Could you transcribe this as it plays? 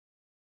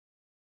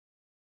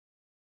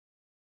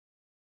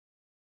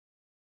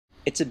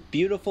It's a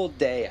beautiful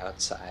day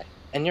outside,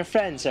 and your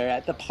friends are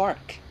at the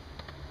park.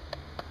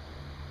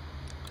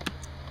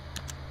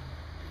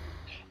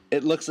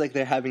 It looks like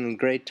they're having a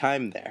great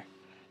time there.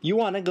 You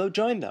want to go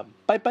join them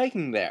by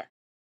biking there.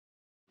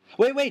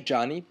 Wait,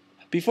 Johnny.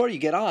 Before you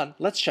get on,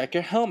 let's check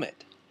your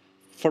helmet.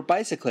 For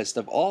bicyclists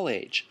of all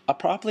age, a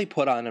properly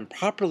put on and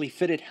properly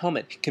fitted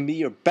helmet can be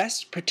your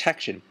best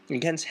protection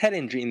against head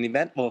injury in the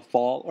event of a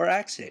fall or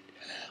accident.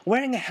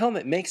 Wearing a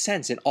helmet makes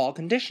sense in all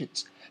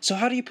conditions. So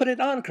how do you put it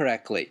on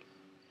correctly?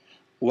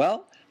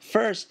 Well,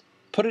 first,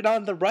 put it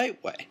on the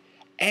right way,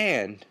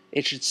 and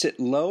it should sit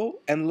low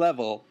and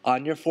level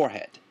on your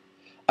forehead,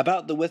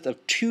 about the width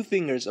of 2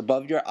 fingers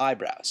above your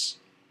eyebrows.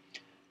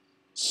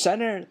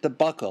 Center the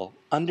buckle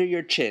under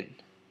your chin.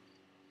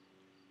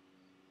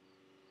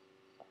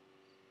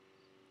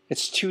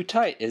 It's too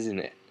tight, isn't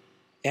it?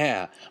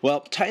 Yeah,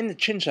 well, tighten the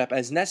chin strap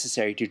as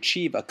necessary to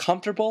achieve a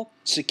comfortable,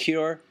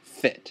 secure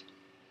fit.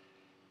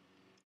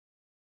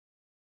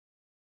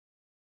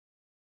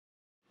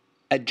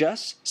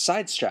 Adjust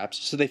side straps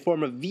so they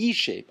form a V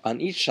shape on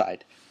each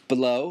side,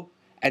 below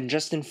and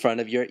just in front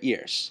of your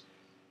ears.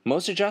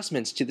 Most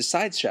adjustments to the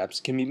side straps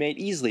can be made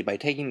easily by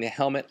taking the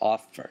helmet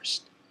off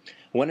first.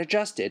 When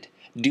adjusted,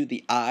 do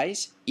the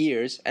eyes,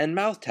 ears, and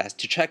mouth test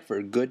to check for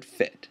a good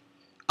fit.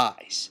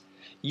 Eyes.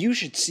 You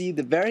should see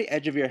the very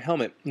edge of your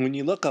helmet when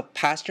you look up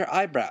past your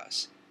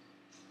eyebrows.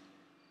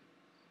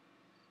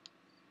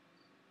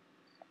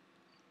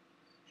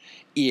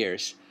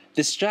 Ears.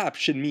 The strap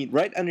should meet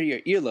right under your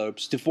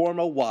earlobes to form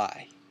a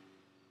Y.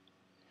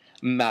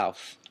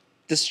 Mouth.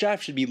 The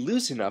strap should be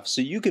loose enough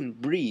so you can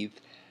breathe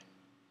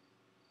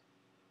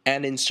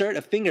and insert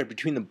a finger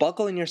between the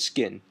buckle and your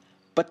skin,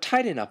 but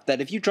tight enough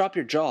that if you drop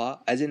your jaw,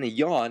 as in a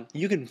yawn,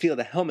 you can feel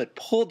the helmet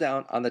pull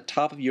down on the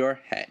top of your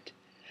head.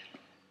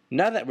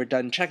 Now that we're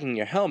done checking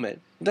your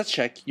helmet, let's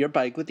check your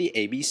bike with the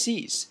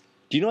ABCs.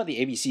 Do you know what the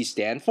ABCs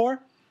stand for?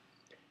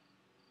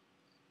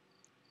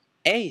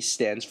 A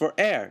stands for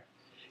air.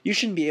 You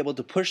shouldn't be able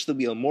to push the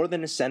wheel more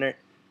than a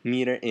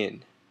centimeter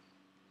in.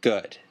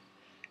 Good.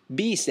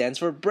 B stands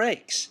for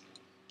brakes.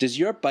 Does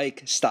your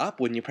bike stop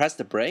when you press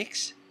the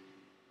brakes?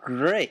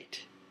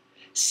 Great.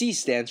 C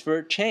stands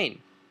for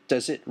chain.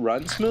 Does it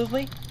run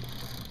smoothly?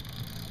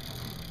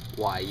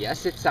 Why,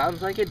 yes, it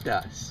sounds like it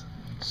does.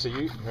 So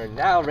you're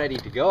now ready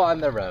to go on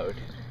the road.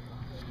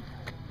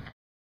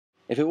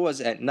 If it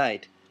was at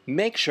night,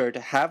 make sure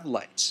to have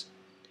lights.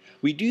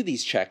 We do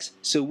these checks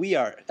so we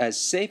are as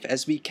safe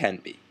as we can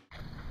be.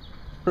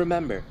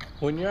 Remember,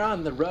 when you're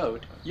on the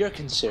road, you're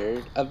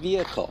considered a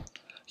vehicle.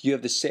 You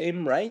have the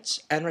same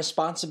rights and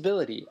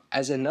responsibility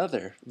as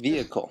another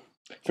vehicle.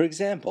 For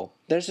example,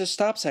 there's a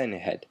stop sign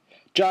ahead.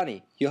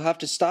 Johnny, you'll have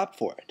to stop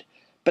for it.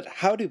 But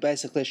how do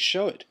bicyclists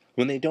show it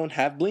when they don't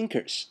have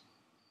blinkers?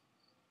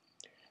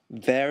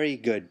 Very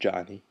good,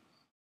 Johnny.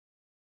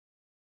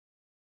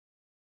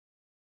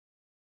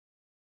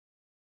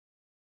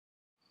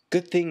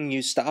 Good thing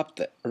you stopped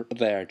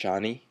there,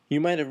 Johnny. You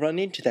might have run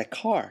into that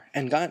car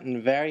and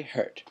gotten very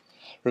hurt.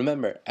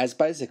 Remember, as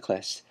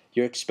bicyclists,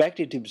 you're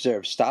expected to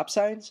observe stop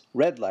signs,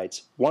 red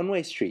lights,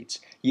 one-way streets,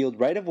 yield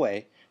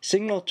right-of-way,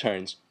 signal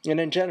turns, and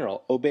in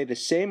general, obey the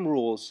same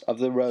rules of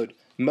the road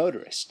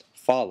motorists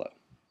follow.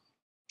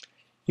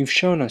 You've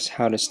shown us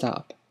how to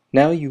stop.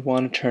 Now you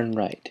want to turn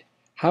right.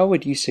 How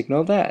would you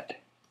signal that?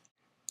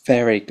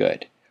 Very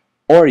good.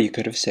 Or you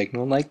could have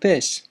signaled like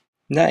this.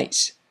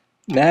 Nice.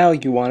 Now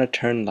you want to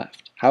turn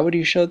left. How would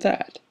you show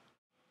that?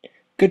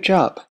 Good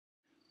job.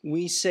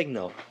 We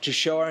signal to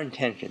show our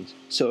intentions,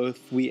 so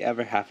if we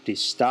ever have to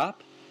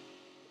stop,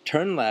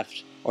 turn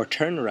left, or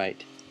turn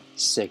right,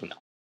 signal.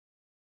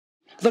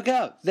 Look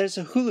out! There's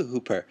a hula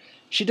hooper.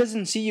 She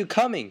doesn't see you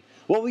coming.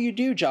 What will you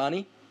do,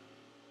 Johnny?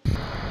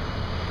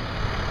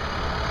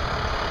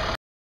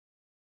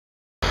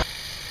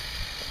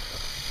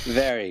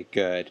 Very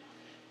good.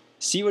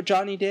 See what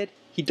Johnny did?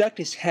 He ducked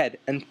his head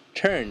and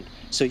turned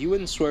so he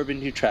wouldn't swerve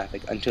into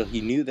traffic until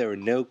he knew there were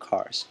no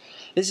cars.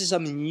 This is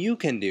something you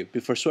can do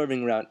before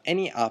swerving around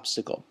any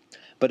obstacle.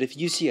 But if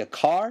you see a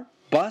car,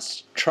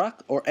 bus,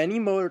 truck, or any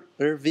motor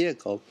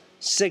vehicle,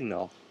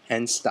 signal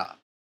and stop.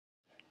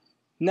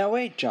 Now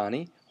wait,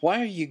 Johnny, why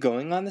are you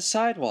going on the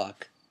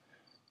sidewalk?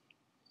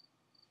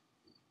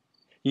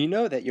 You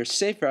know that you're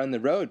safer on the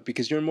road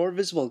because you're a more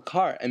visible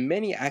car, and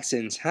many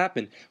accidents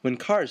happen when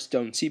cars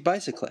don't see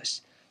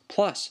bicyclists.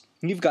 Plus,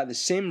 you've got the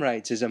same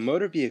rights as a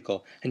motor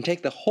vehicle and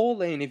take the whole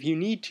lane if you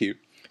need to,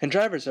 and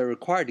drivers are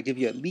required to give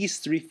you at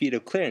least 3 feet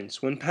of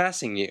clearance when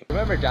passing you.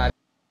 Remember, Johnny.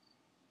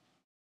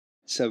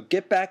 So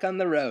get back on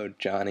the road,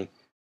 Johnny.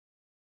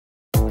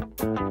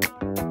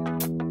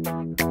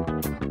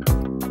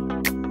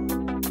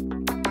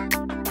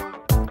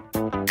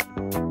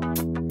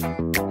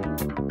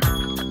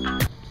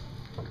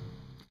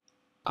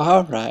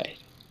 Alright,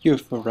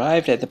 you've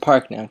arrived at the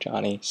park now,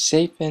 Johnny,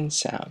 safe and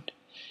sound.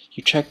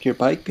 You checked your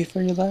bike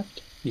before you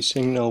left, you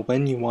signal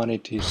when you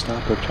wanted to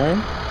stop or turn,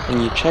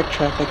 and you checked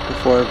traffic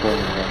before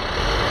avoiding them.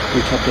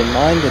 You kept in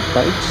mind that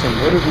bikes and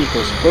motor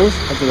vehicles both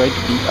have the right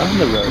to be on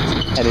the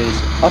roads, and it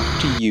is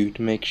up to you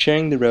to make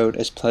sharing the road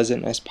as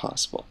pleasant as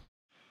possible.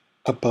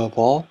 Above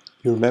all,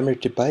 you remember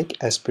to bike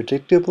as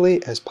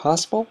predictably as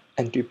possible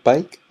and to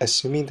bike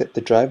assuming that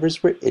the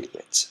drivers were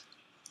idiots.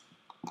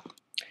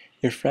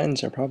 Your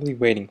friends are probably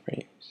waiting for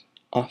you.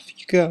 Off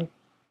you go.